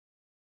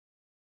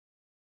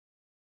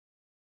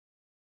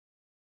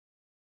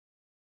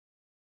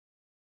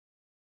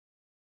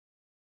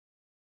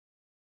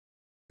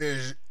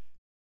vision,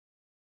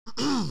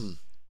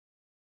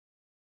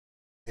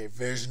 a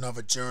vision of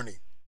a journey,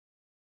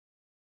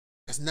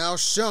 has now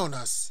shown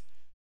us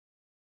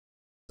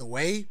the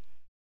way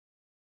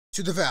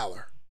to the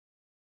valor.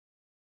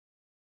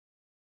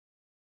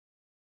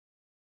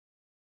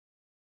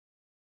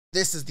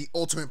 This is the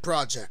ultimate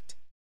project,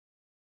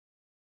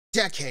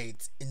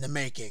 decades in the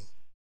making.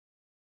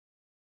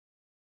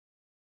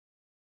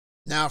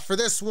 Now, for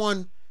this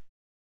one,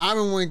 I've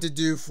been waiting to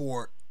do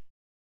for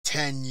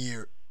 10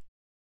 years.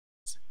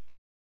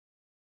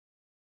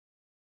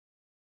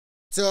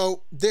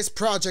 So, this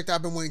project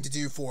I've been waiting to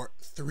do for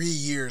 3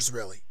 years,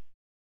 really.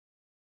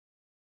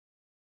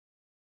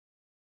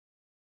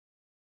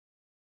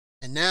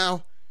 And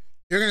now,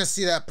 you're going to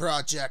see that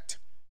project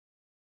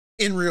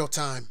in real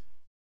time.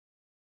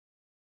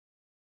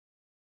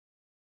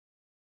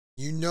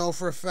 You know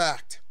for a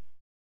fact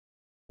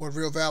what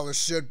real valor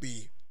should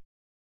be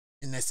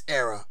in this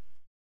era.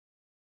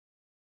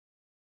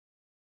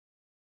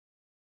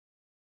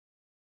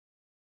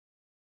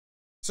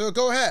 So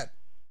go ahead,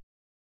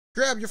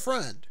 grab your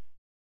friend.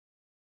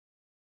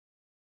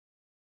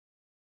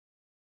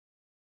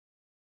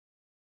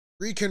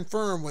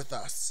 Reconfirm with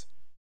us.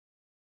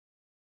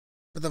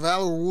 But the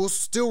valor will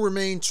still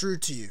remain true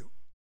to you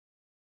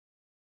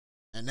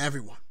and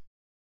everyone.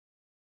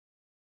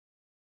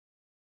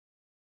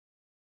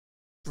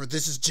 For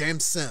this is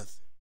Synth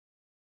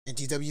and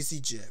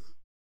TWCJim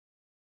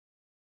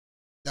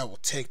that will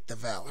take the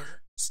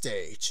valor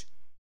stage.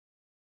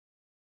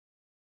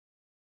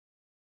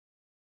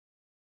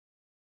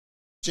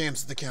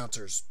 Jams at the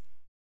counters.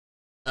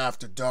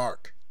 After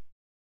dark.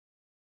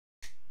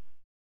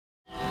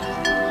 The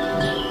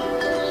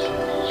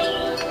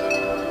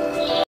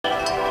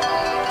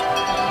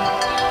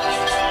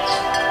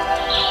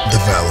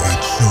valor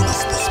had shown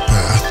us this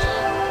path.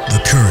 The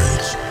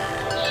courage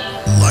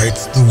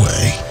lights the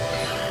way.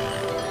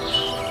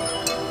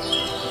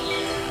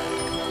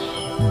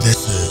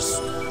 This is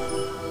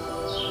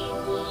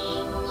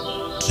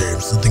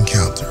Synth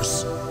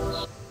Encounters.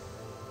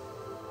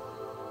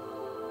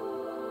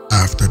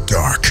 After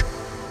dark.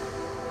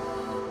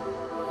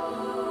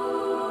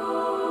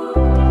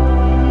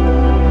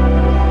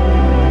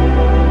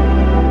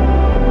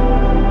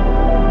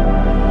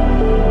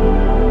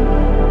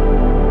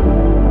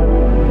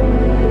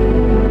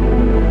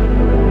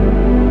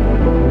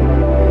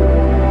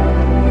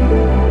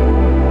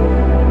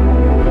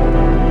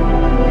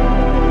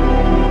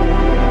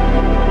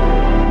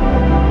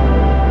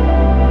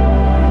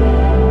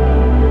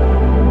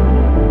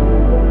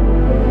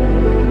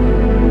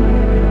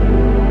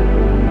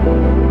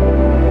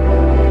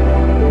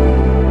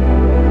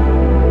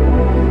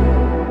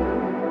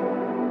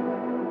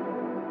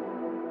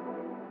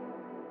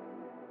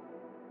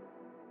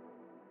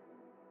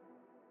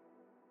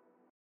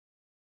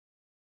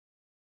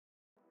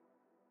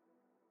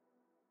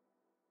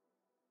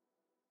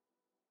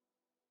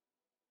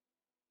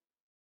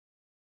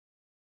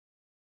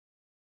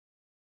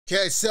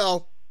 Okay,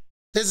 so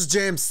this is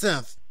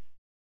Synth.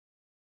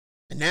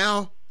 And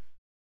now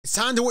it's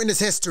time to witness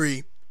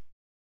history.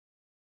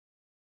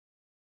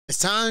 It's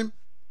time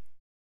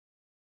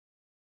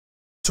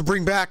to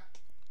bring back,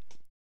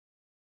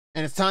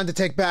 and it's time to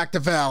take back the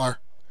valor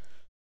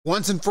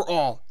once and for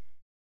all.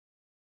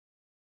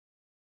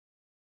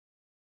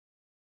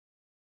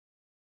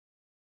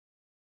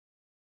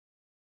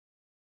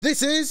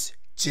 This is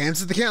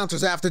Jams at the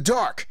Counters After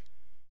Dark,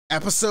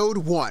 Episode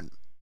 1.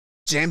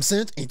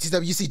 Synth and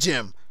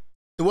TWCJim,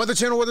 the Weather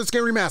Channel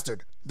Weatherscan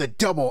Remastered, the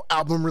double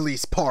album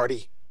release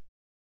party.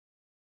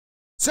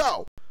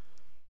 So,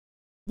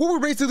 what we're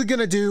basically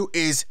gonna do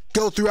is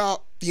go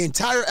throughout the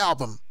entire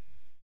album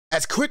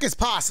as quick as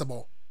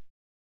possible.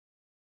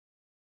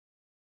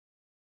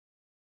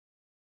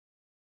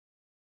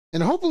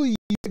 And hopefully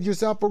you get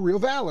yourself a real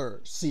valor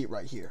seat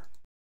right here.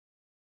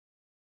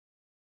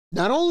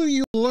 Not only do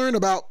you learn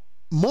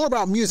more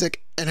about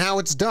music and how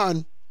it's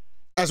done,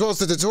 as well as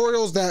the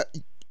tutorials that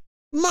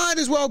might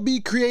as well be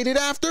created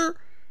after,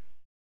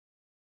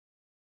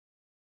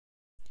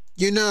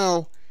 you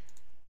know,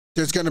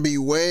 there's going to be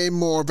way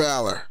more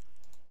valor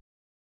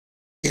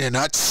in a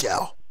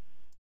nutshell.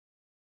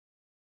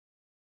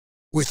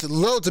 With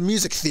loads of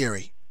music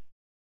theory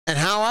and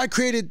how I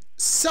created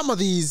some of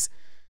these,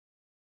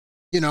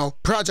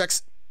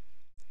 projects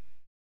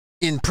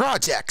in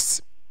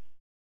projects.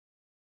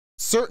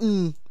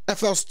 Certain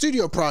FL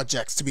Studio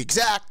projects, to be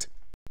exact.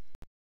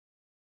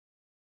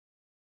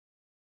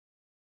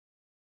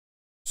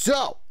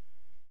 So,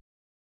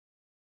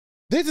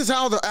 this is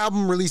how the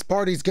album release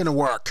party is going to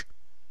work.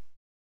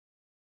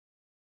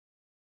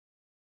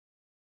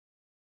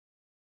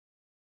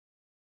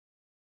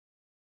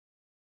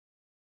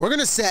 We're going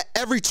to set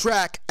every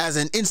track as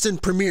an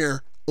instant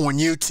premiere on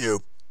YouTube.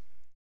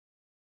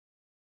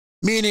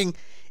 Meaning,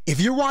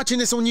 if you're watching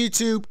this on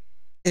YouTube,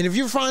 and if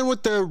you're fine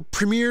with the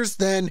premieres,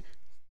 then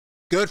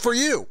good for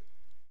you.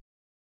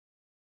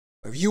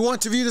 If you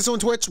want to view this on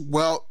Twitch,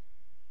 well,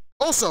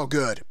 also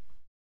good.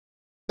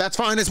 That's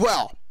fine as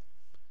well.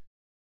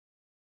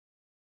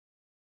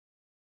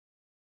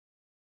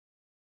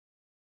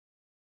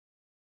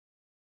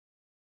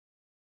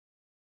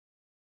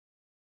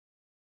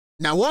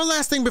 Now, one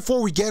last thing before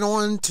we get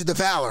on to the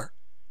Valor.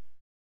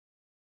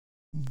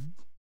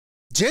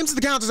 Jams of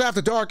the Counters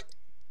After Dark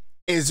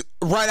is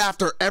right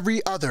after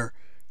every other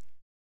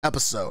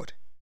episode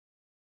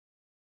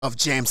of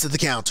Jams of the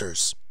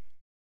Counters.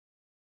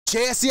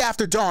 JSC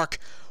After Dark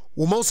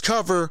will most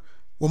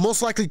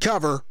likely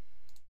cover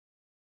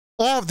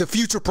all of the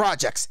future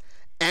projects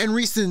and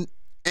recent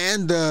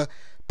and the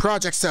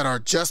projects that are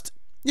just,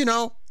 in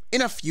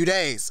a few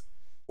days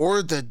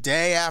or the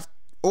day after,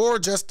 or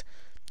just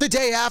the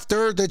day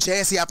after the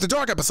JSC After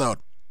Dark episode.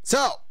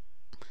 So,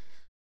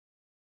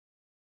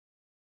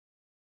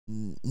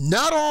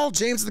 not all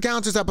James of the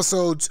Counters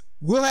episodes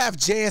will have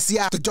JSC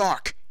After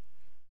Dark.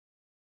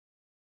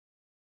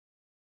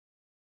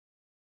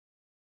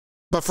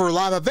 But for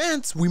live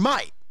events, we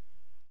might.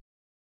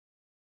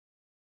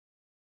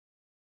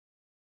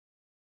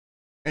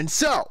 And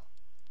so,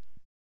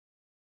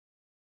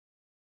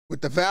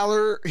 with the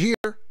Valor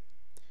here,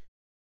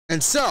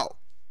 and so,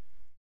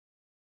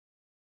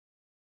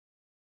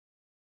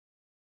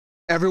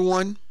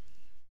 everyone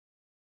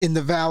in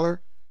the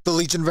Valor, the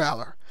Legion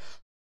Valor,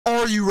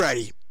 are you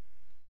ready?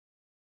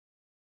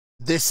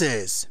 This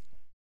is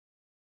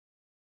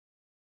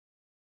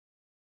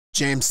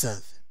James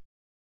Synth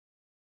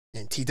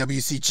and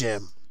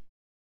TWCJim,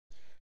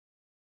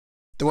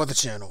 the Weather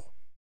Channel,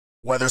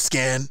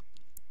 Weatherscan,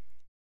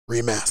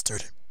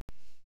 Remastered.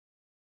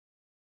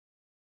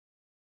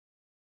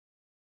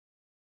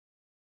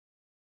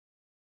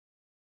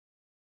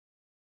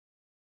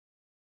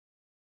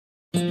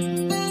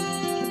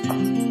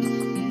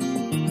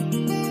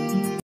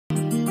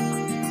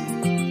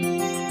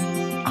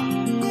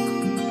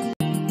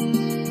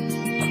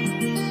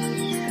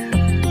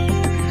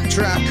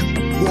 Track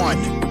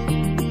 1.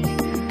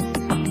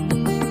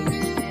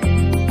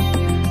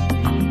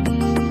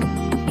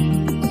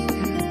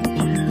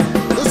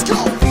 Let's go!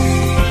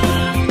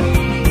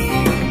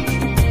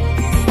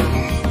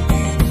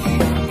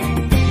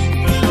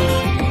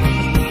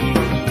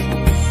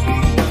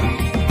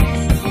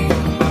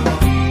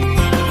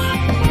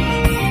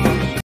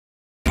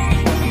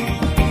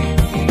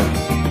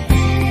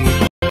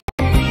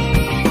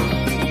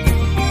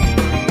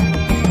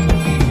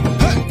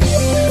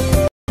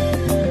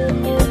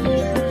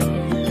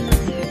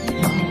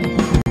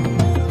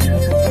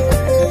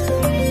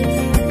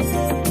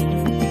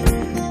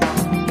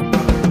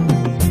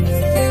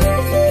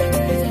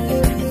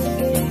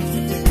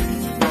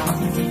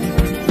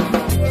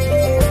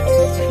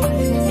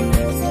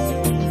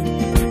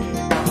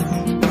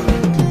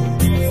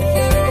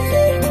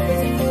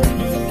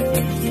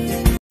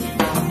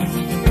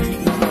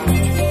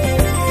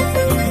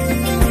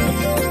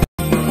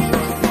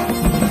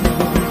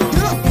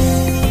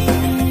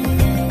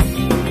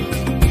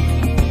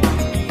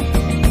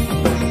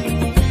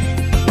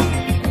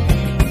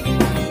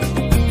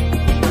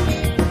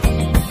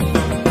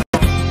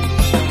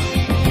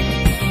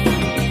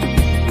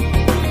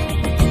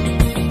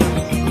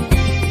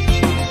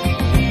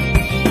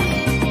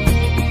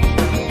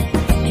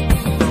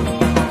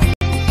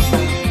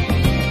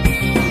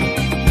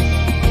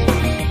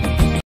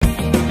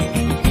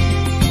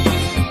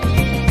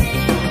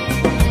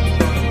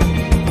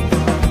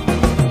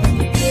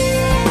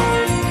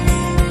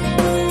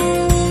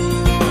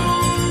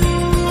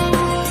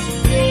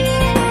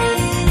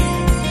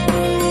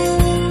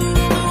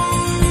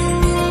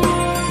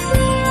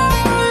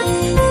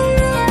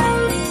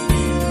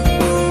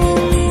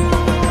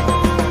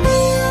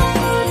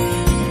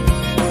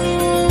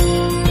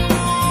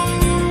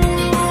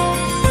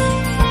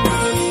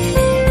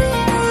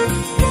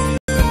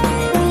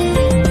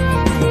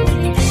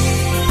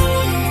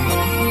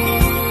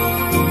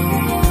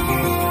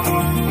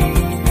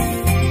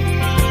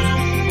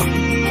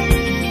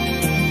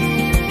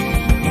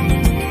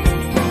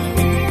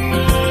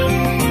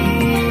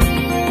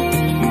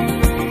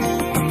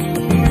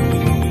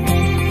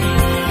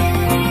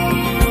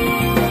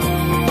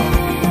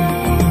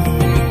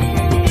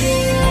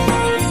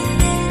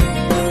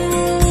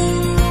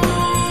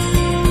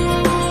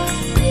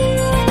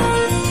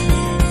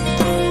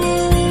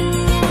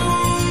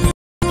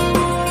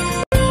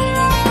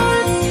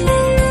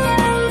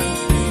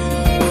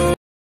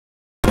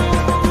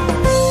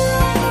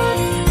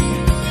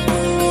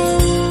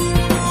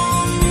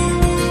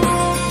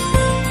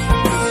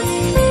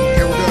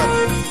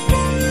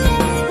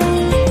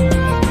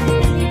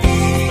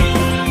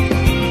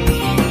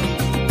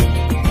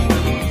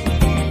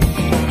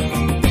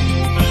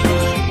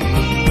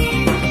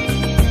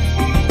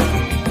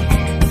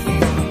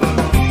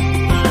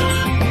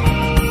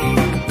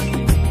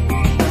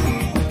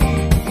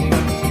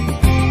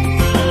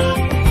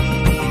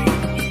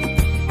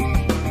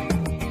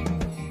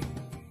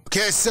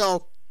 Okay,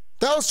 so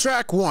that was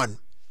track 1.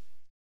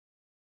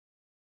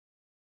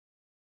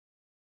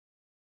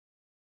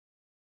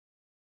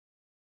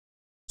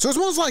 So it's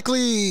most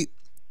likely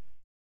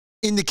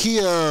in the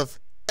key of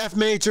F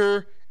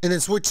major and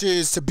then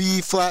switches to B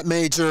flat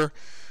major.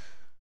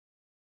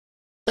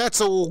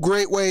 That's a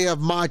great way of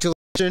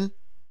modulation.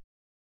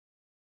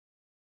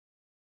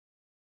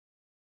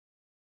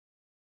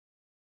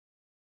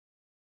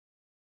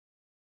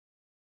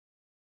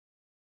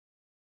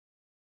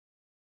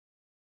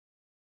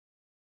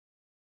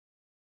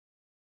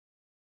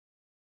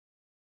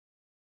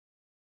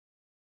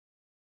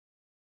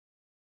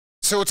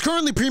 So it's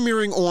currently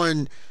premiering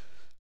on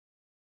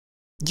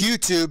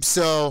YouTube,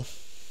 so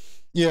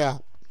yeah.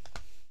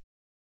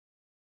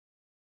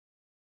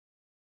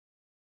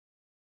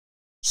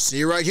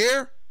 See right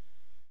here?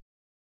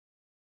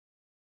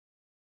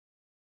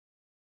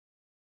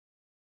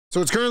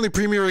 So it's currently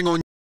premiering on.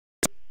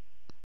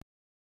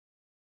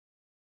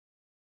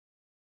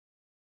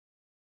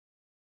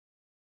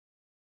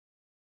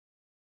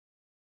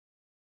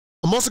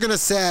 I'm also going to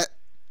set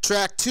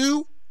track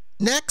 2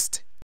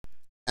 next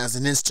as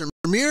an instant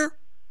premiere.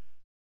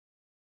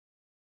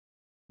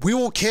 We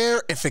won't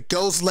care if it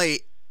goes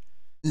late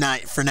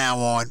night from now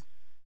on.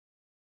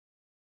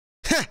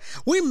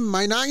 We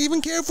might not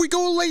even care if we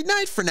go late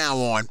night from now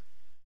on.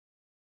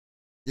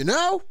 You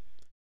know?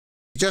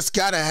 You just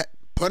gotta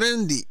put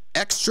in the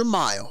extra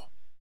mile.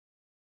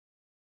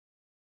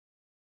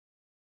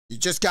 You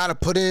just gotta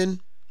put in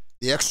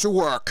the extra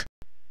work.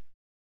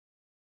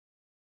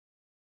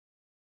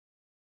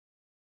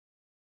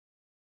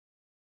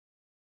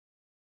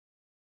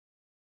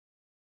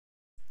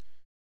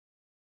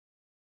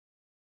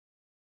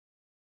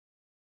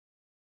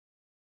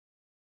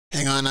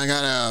 Hang on,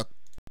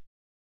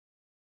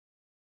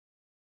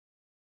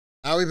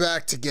 I'll be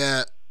back to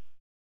get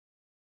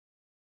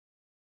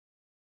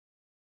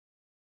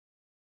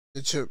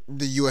the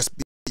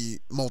USB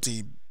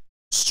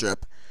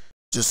multi-strip,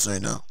 just so you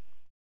know.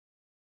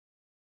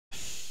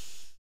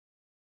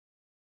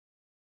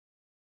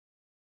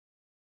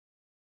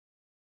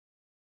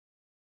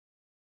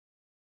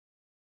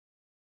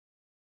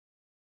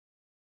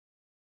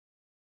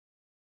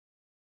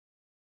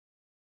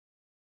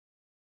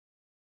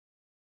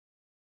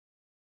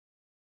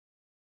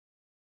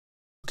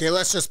 Okay,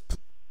 let's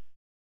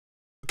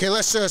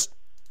just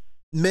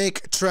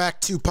make track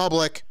 2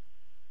 public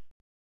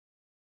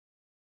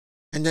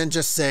and then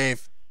just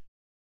save.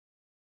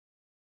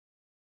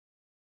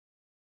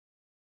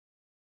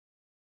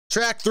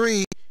 Track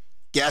 3,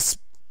 guess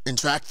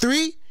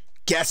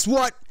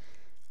what?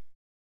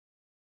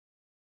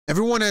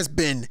 Everyone has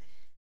been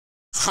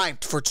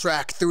hyped for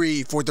track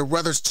 3 for the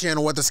Weatherscan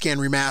Weatherscan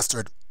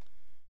Remastered.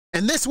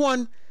 And this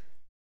one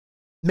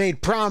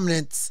made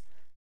prominence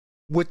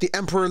with the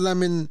Emperor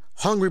Lemon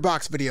Hungry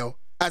Box video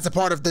as a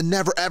part of the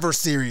Never Ever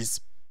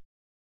series.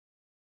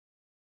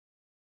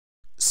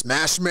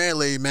 Smash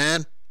Melee,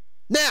 man.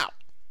 Now,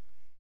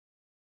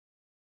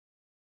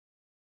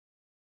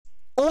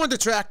 on to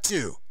track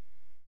 2.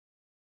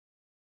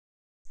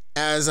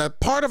 As a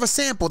part of a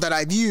sample that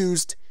I've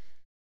used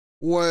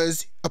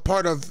was a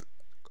part of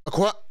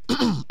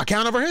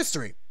Account of Our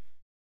History,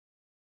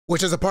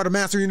 which is a part of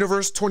Master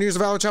Universe 20 Years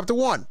of Valor Chapter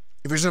 1,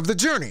 A Vision of the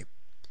Journey.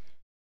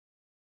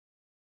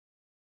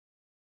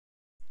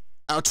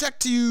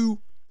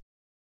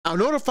 I'll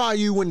notify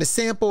you when the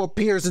sample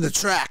appears in the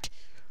track.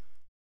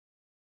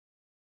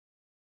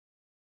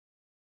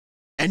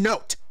 And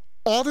note,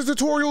 all the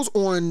tutorials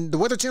on the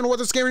Weather Channel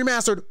Weatherscan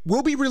Remastered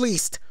will be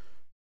released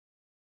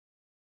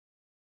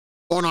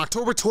on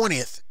October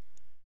 20th.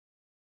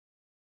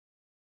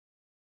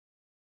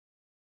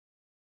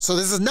 So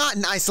this is not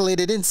an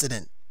isolated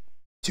incident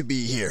to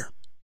be here.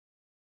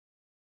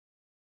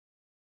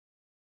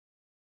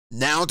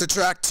 Now to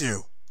track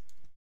 2.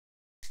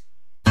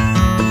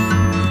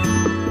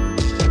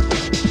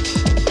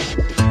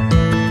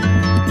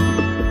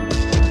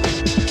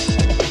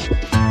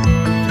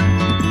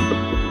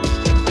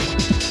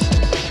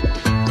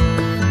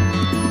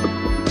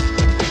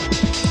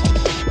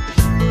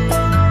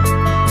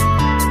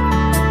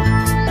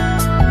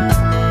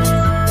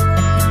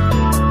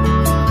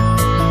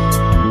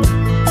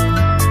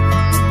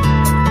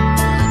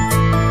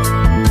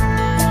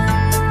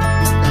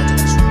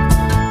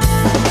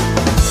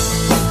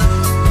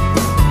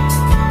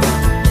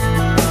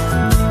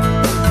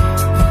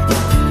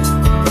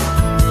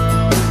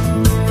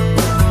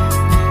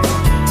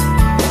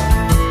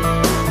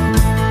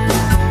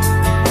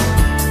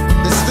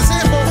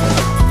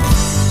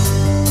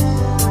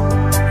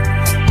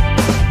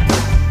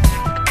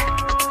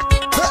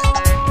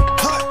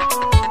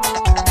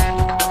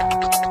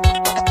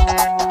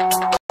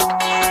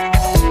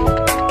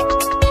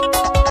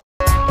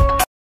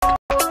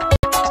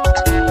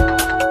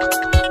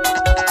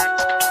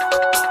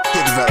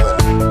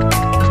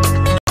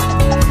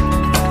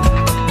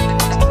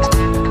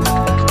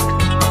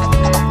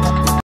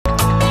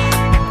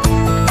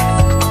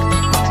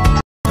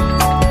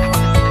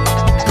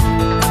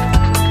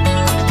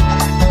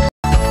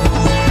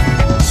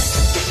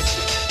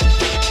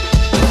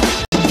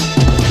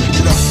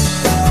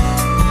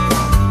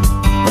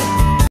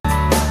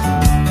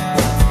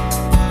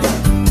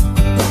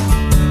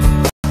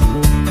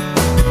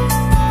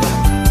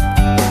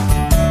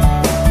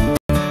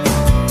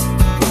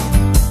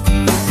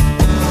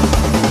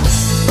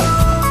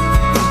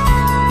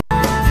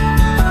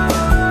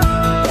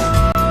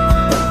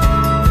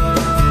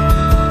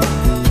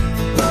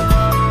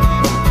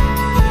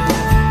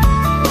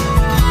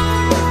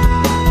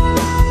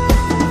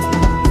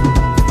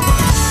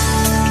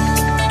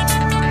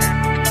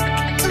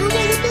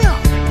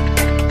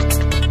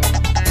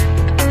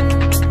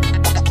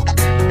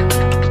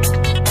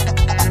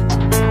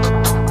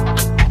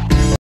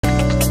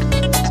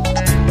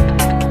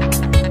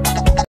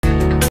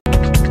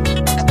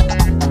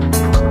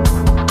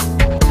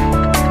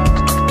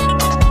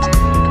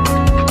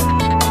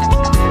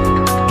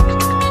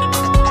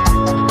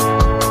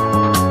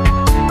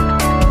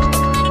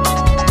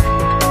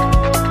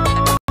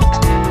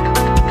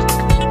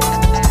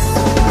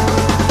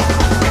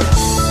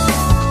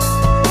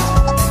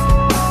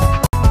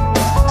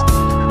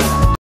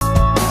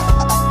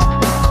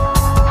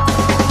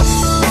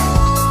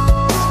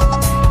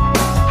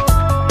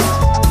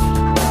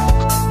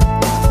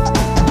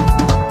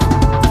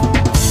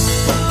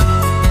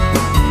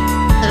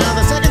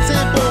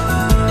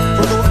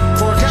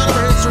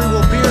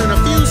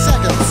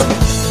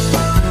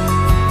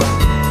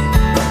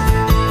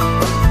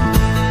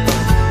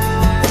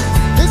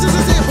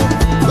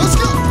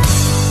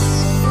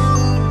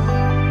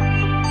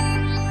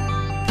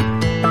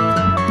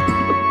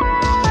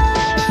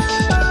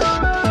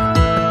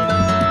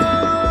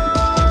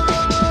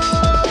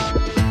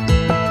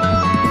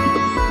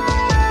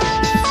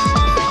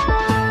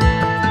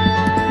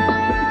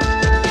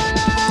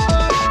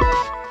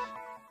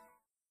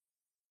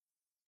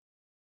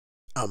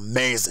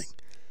 amazing.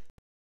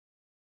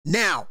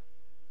 Now,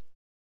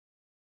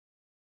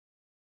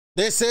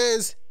 this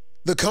is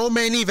the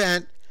co-main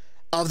event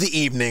of the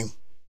evening.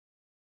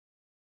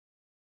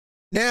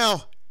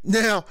 Now,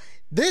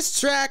 this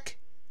track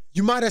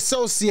you might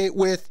associate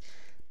with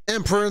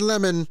Emperor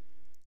Lemon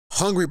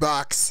Hungry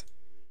Box.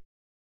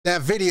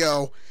 That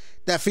video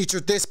that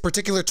featured this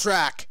particular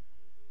track.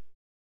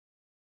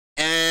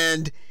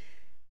 And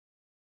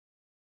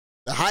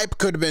the hype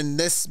could have been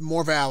this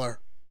more valor.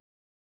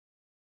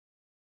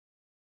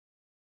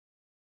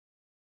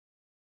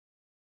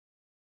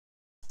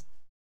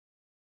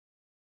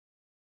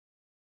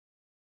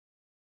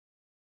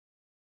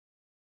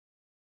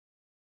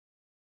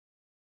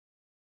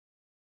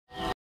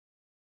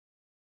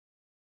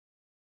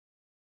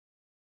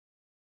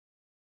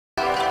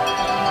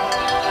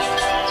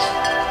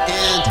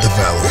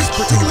 This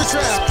particular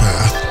track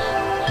path,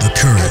 the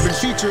courage has been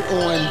featured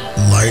on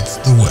lights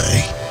the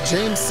way.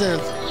 James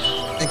Synth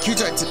and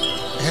TWC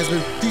has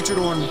been featured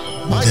on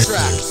my This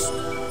track. is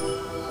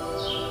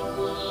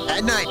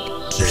At night,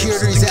 James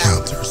purity and is the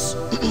active. Counters.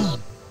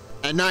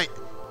 At night,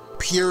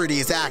 purity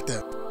is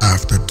active.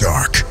 After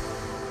dark.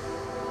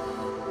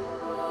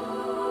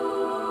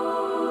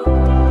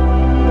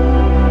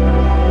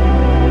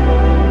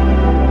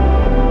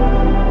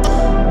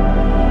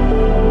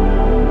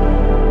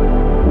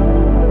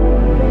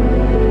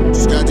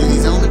 Just gotta do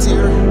these elements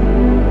here.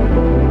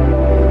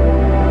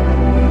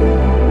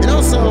 And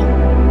also,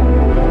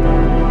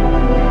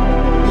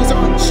 these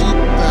aren't cheap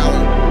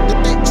valor. They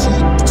ain't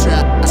cheap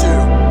trap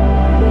too.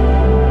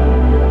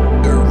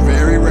 They're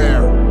very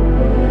rare.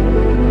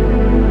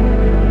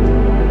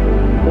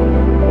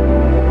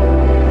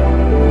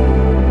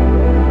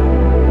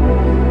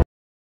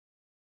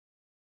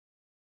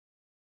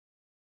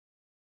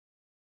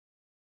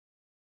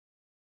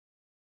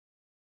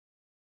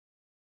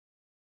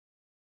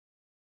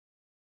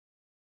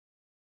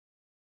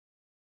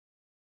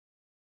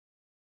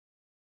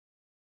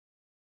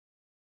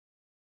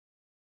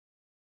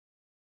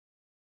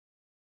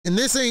 And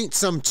this ain't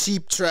some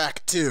cheap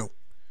track too.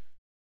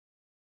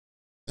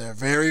 They're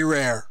very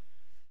rare.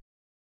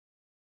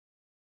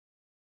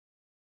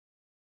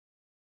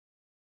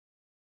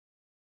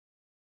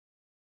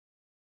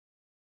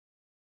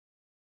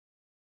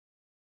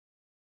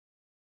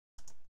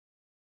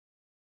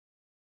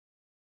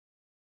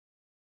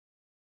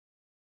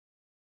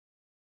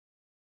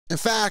 In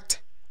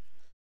fact,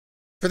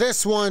 for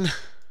this one,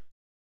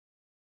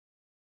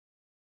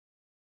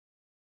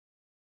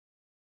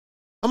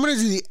 I'm gonna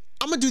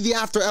do the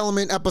After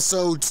Element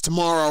episodes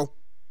tomorrow.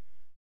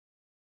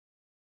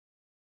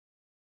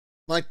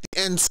 Like the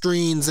end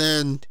screens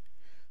and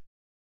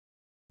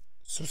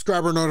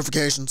subscriber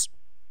notifications.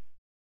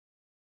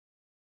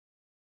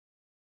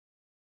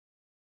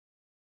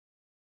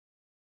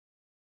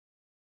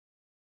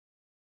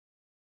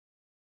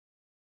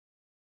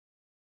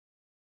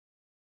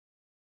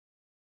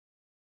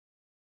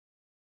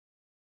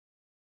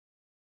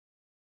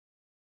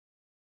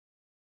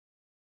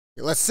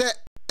 Let's set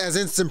as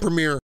instant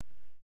premiere.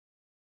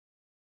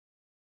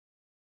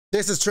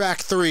 This is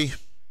track 3.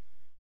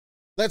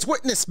 Let's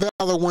witness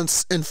valor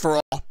once and for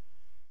all.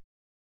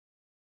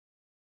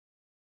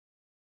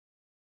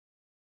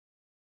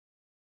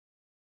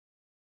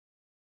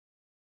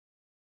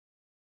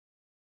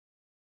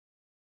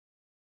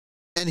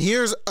 And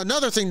here's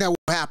another thing that will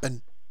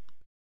happen.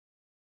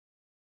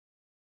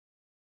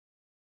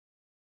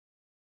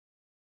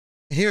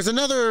 Here's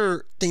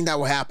another thing that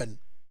will happen.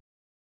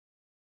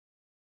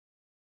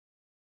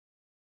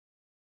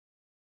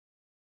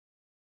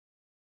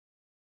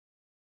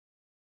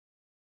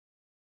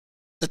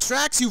 The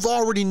tracks you've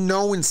already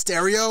know in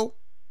stereo,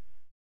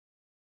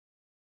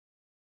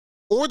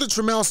 or the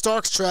Tremel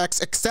Starks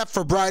tracks, except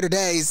for Brighter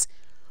Days,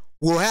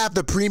 will have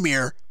the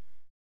premiere.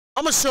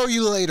 I'm going to show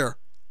you later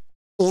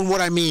on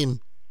what I mean.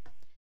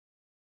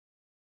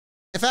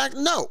 In fact,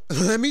 no,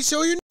 let me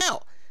show you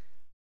now.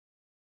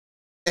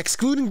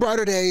 Excluding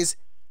Brighter Days,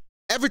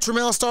 every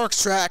Tremel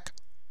Starks track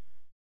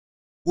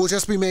will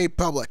just be made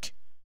public.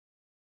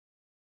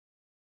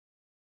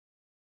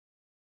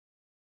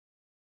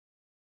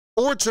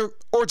 Or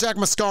Jack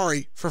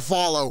Mascari for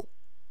Follow.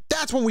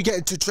 That's when we get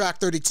into track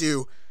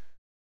 32.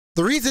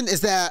 The reason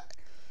is that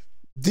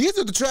these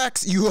are the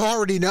tracks you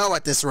already know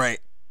at this rate.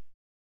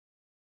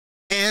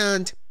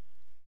 And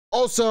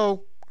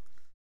also,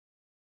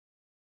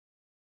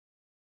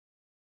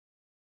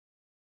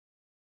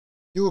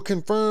 you will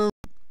confirm,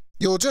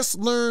 you'll just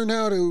learn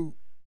how to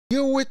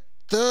deal with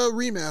the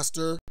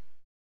remaster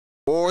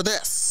or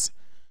this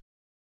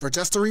for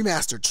just the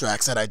remastered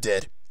tracks that I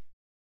did.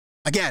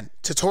 Again,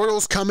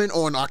 tutorials coming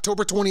on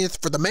October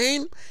 20th for the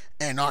main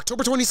and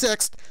October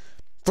 26th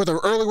for the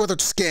early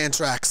Weatherscan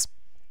tracks.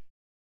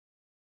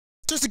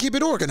 Just to keep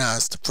it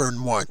organized for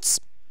once.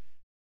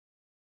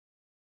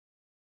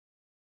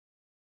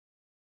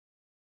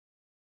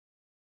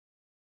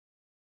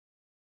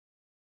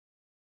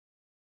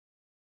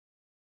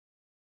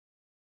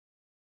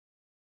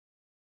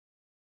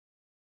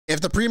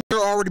 If the premiere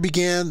already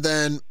began,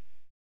 then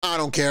I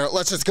don't care.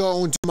 Let's just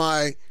go into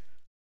my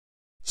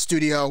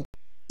studio,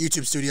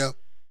 YouTube studio.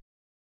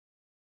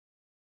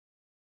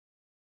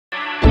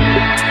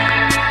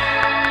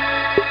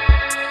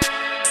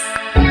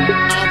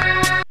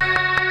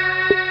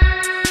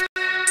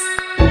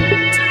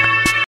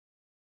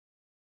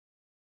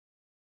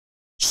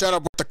 Shut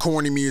up with the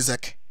corny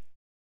music.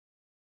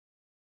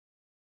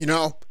 You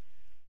know,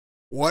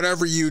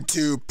 whatever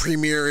YouTube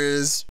Premiere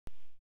is,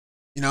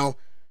 you know,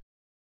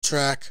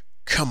 track,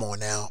 come on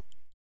now.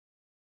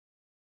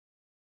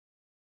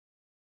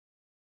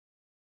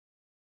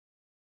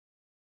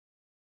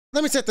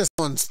 Let me set this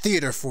on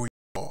theater for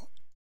you all.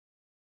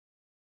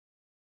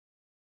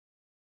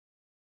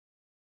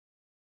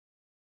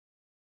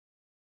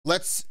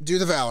 Let's do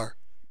the Valor.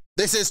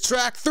 This is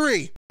track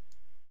 3.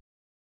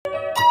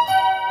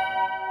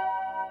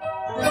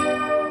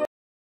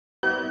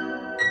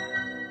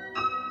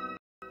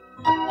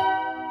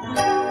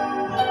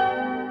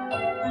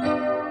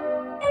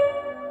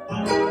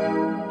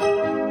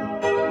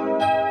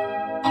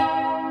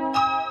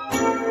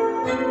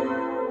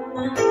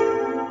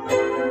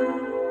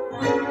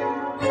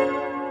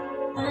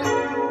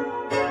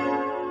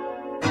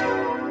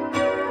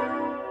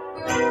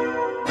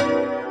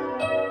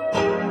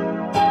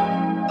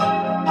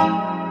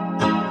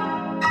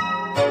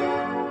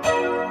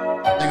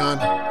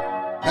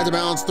 Had to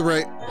balance the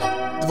rate,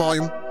 the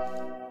volume.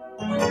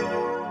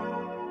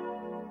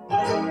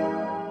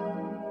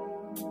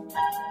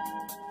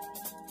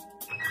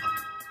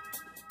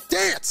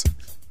 Dance!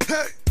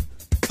 Hey!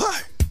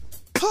 Hi!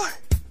 Hi!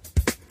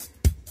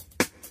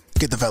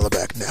 Get the fella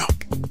back now.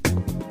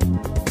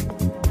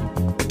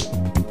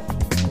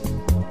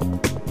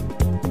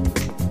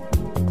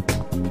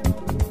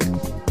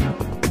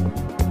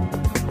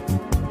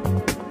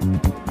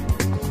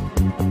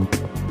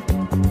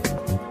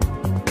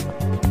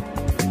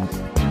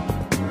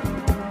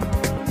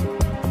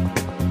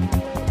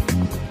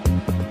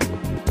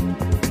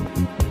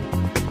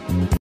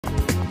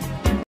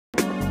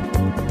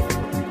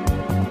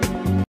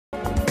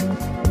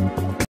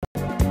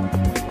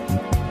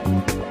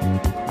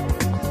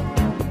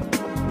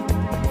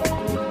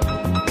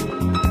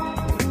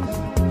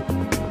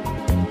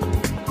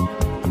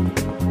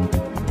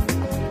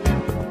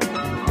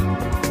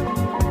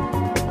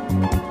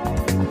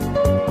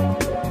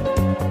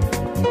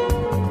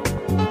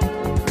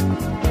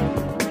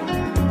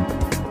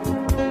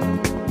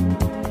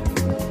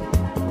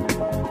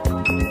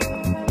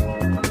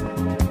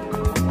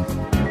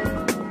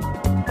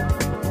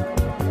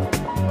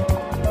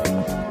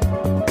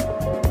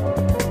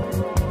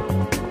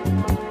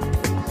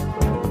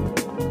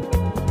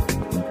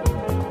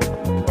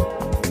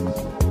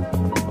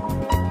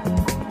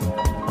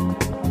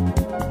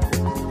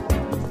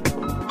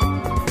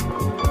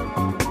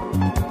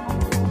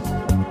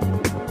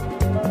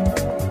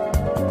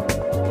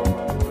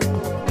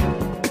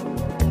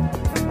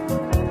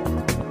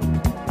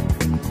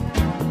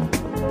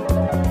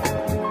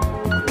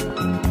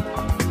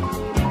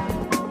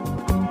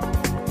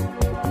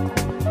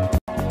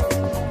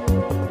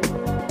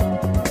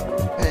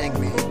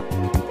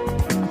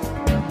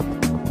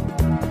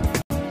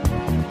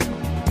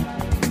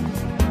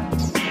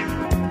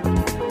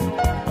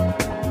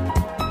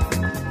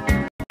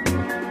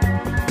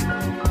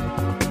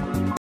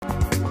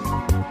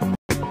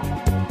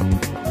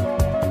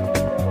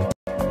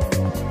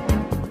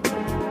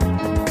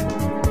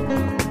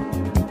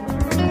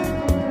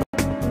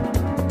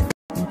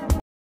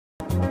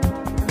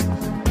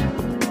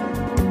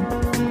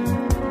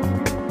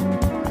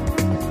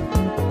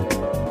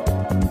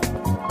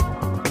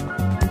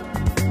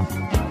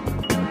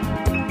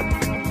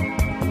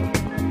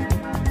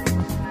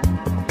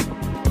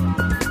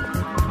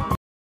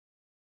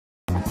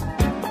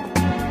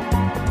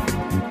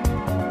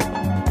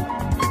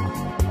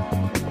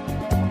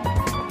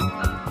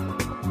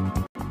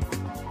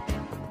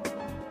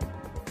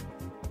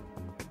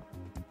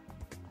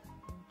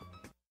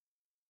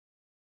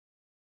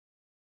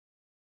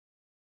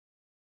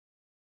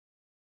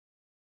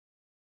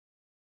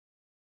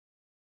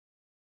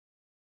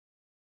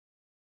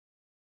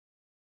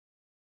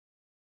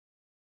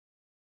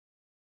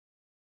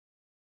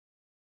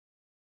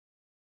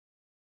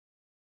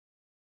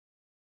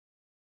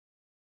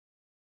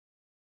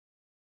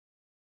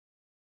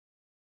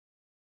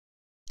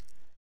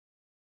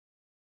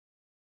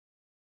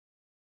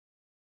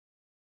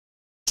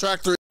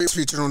 Track 3 is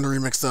featured on the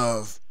remix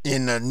of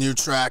in a new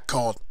track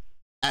called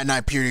At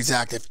Night Purity's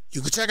Active.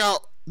 You can check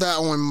out that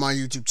on my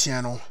YouTube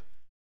channel.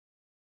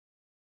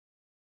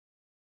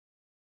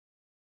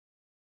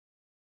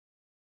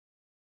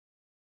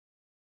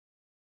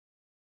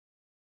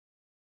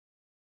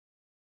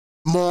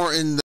 More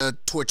in the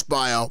Twitch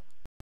bio.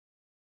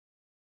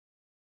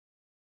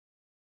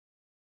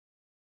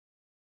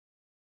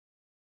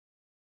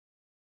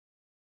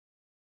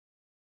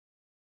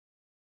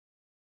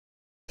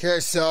 Okay,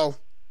 so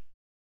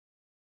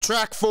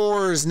track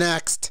 4 is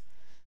next.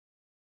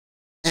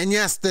 And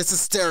yes, this is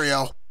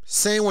stereo.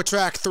 Same with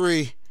track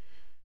 3.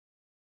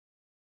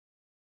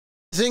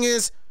 The thing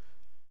is,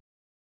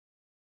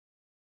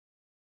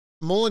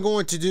 I'm only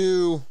going to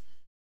do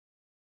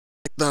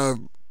the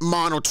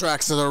mono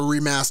tracks that are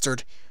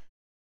remastered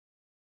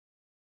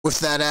with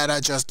that ad I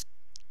just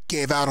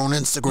gave out on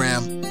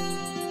Instagram.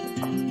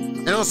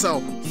 And also,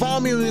 follow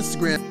me on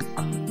Instagram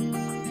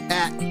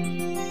at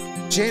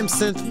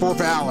Synth for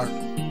Valor.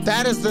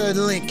 That is the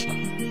link.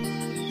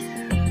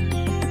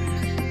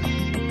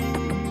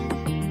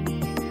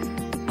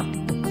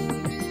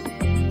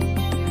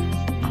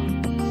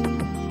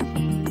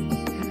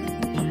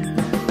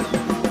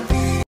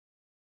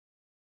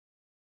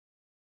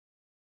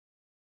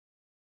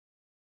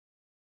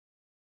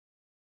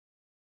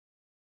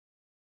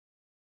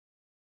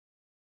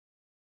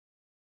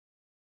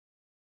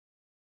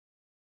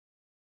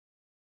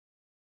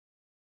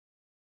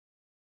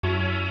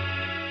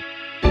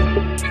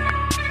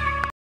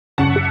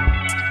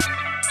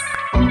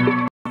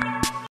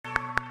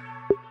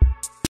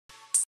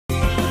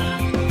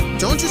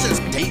 Don't you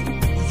just hate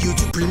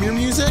YouTube Premium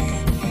music?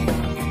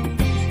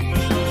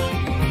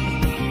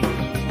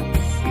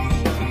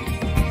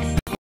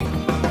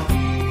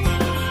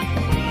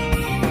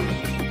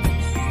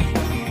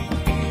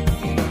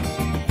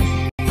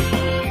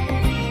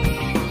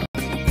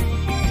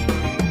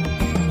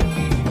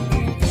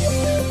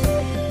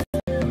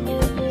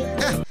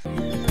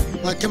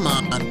 Like, come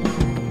on.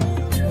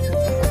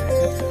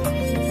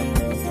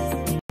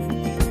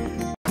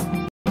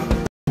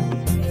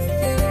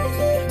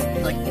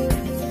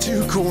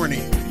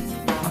 Corny,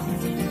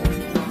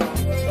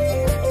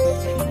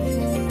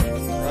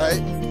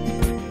 right?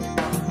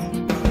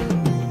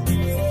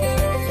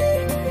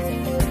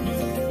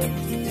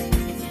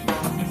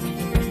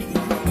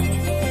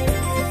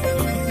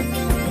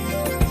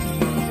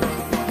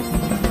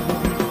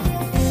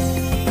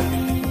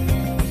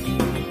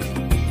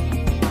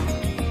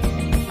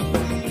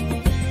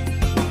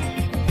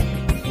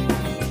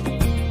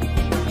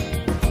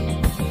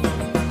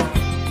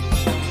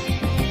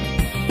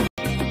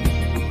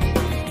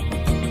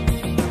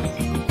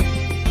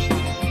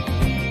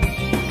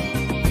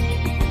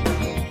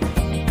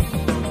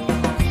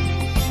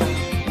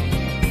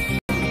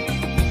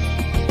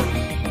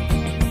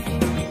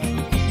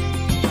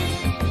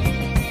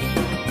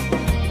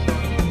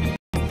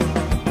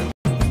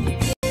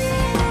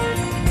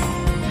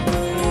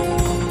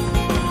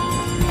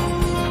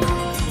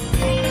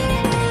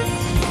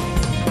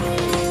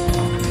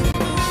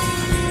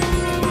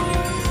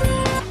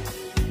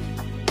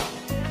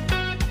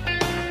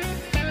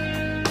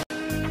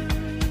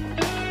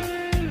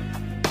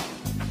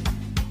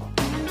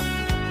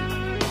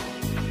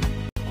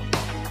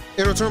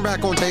 It'll turn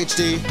back on to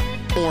HD.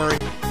 Don't worry.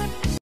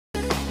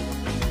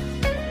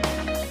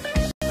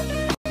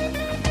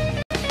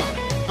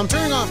 I'm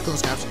turning off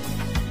closed caption.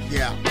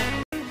 Yeah.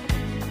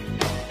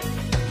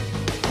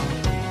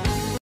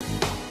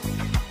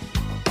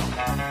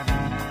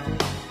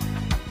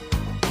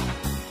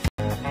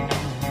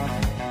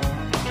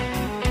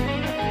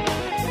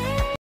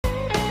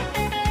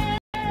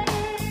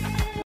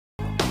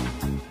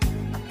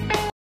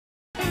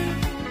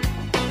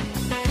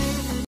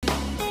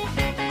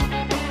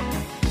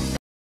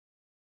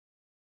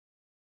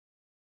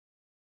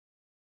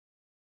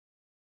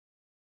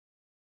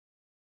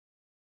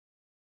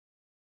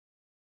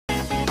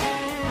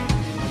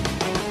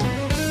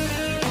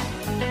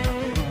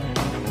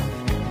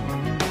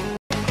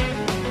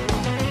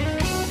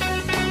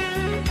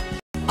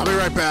 I'll be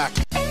right back.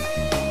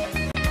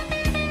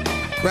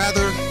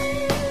 Rather,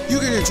 you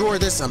can enjoy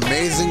this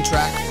amazing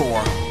track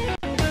 4.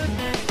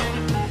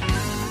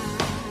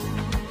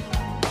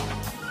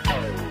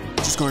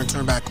 Just going to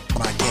turn back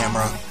my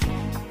camera.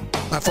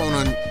 My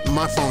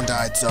phone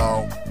died,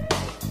 so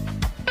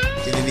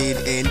gonna need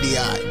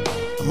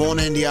NDI. I'm on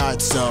NDI,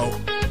 so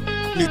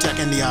new tech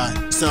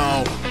NDI.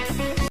 So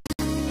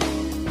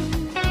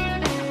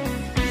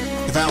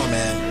the Valor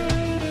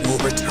Man will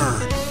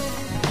return.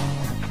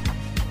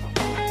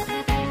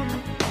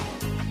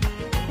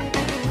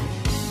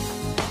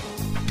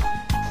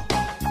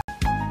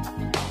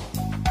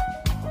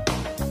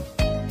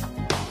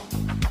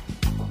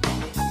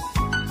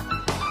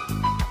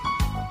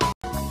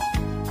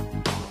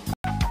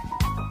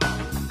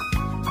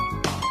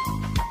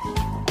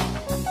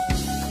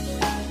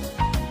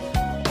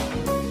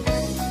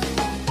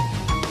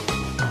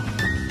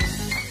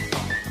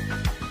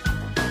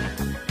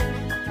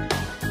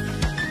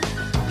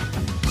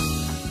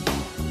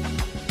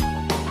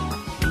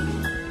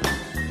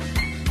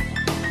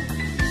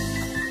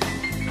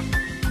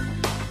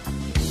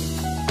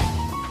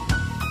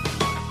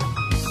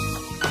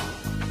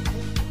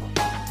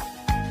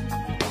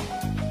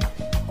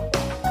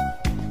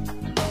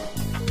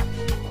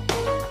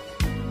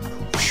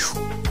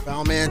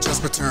 Man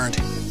just returned.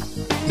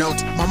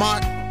 Note, my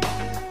mic,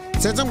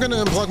 since I'm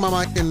gonna unplug my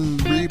mic and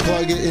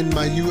replug it in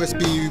my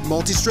USB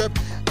multi-strip,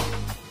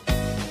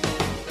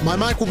 my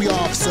mic will be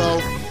off, so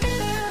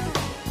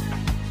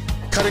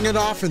cutting it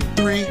off in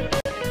 3,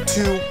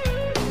 2,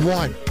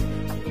 1.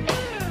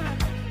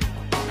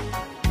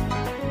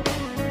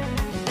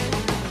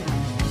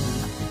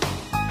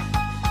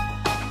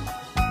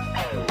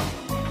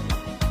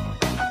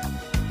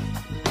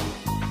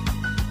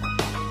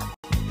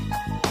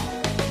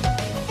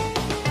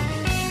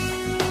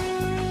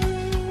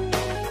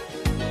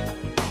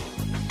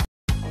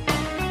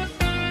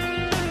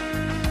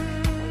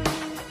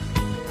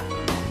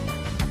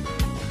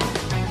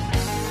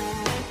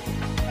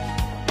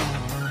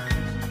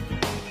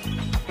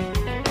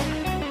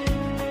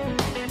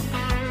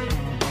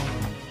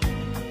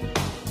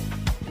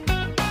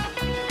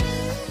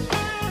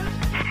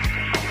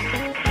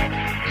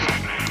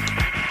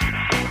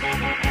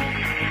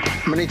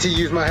 gonna need to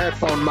use my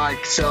headphone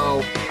mic,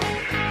 so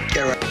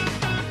get ready.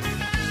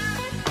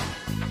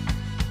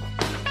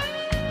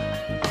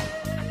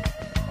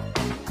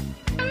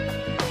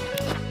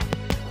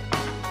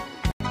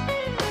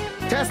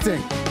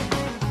 Testing.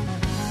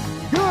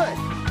 Good.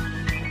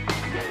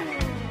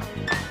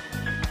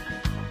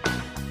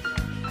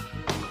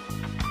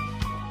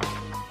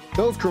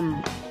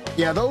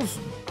 Those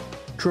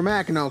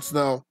traumatic notes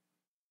though.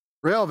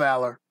 Real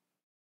valor.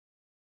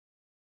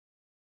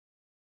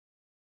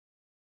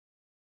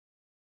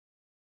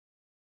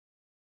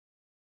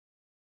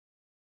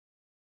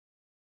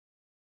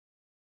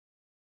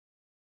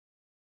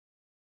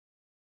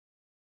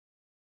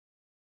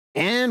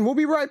 And we'll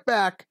be right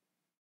back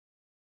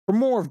for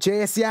more of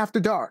JSC After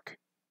Dark.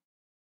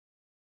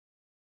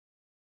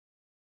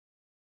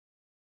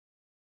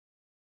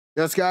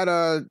 Just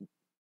gotta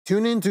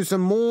tune into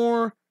some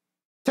more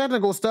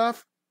technical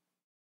stuff.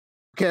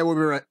 Okay, we'll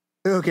be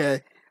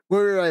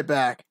right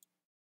back.